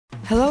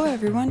Hello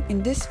everyone,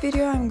 in this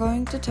video I'm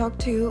going to talk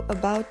to you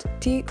about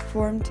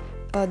T-formed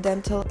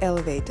dental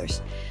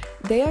elevators.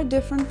 They are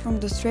different from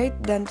the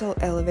straight dental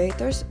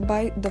elevators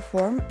by the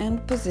form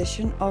and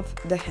position of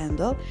the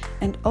handle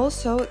and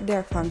also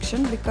their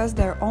function because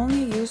they are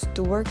only used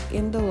to work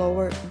in the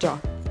lower jaw.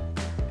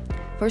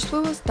 First we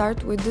will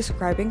start with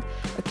describing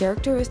a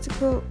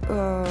characteristical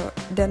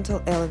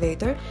dental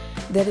elevator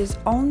that is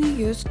only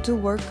used to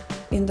work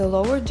in the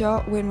lower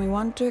jaw when we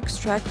want to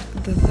extract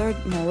the third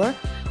molar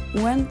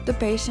when the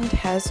patient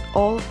has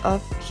all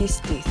of his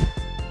teeth.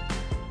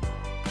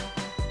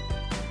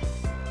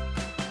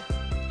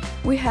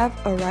 We have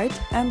a right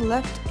and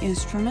left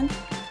instrument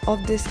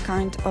of this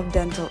kind of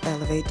dental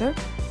elevator,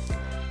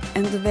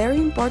 and the very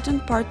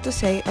important part to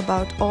say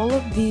about all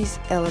of these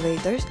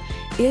elevators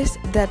is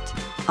that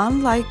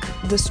unlike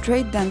the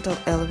straight dental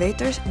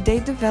elevators,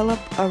 they develop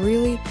a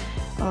really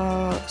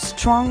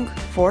strong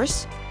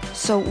force,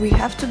 so we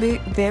have to be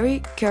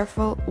very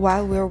careful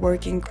while we're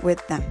working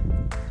with them.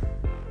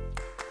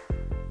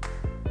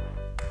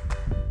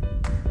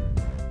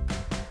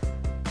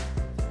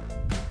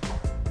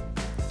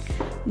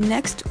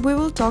 Next, we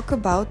will talk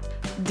about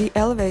the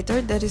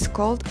elevator that is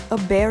called a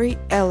Barry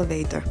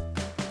elevator.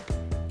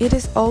 It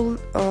is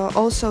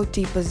also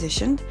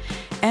T-positioned,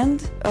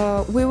 and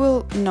we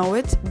will know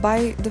it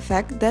by the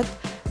fact that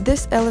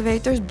this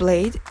elevator's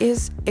blade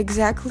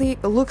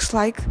looks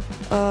like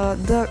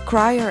the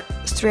Cryer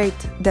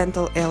straight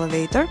dental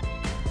elevator.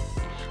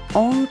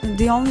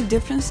 The only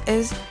difference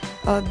is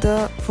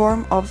the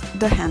form of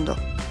the handle,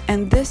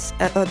 and this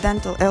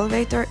dental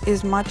elevator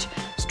is much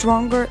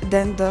stronger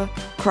than the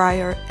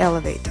Cryer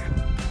elevator.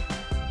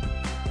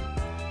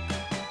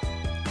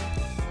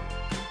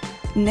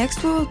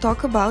 Next we will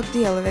talk about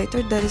the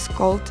elevator that is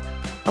called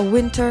a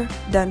winter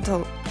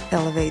dental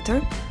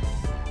elevator.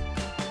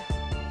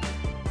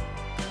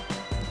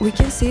 We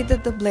can see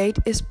that the blade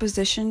is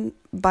positioned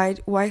by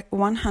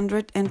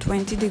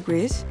 120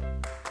 degrees,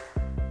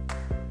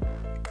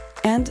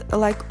 and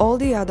like all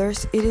the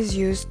others, it is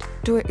used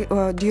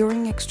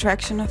during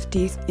extraction of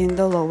teeth in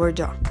the lower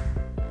jaw.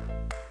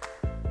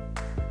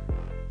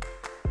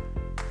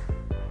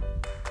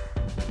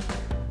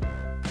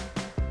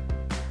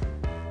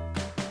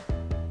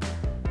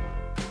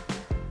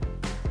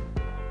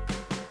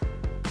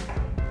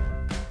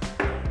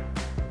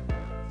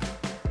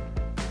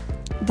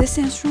 This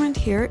instrument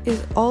here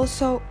is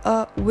also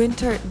a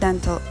winter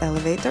dental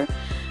elevator,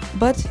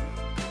 but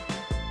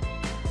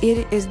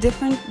it is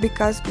different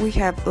because we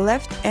have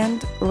left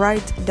and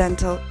right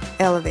dental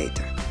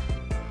elevator.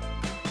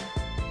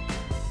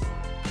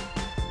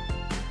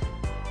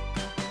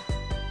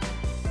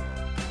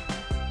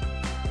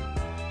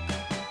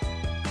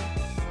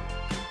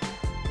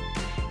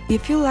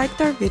 If you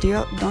liked our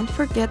video, don't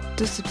forget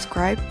to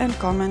subscribe and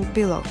comment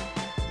below.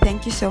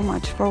 Thank you so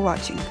much for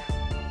watching.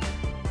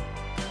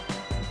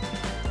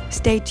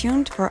 Stay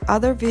tuned for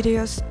other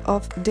videos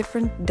of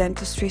different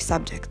dentistry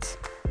subjects.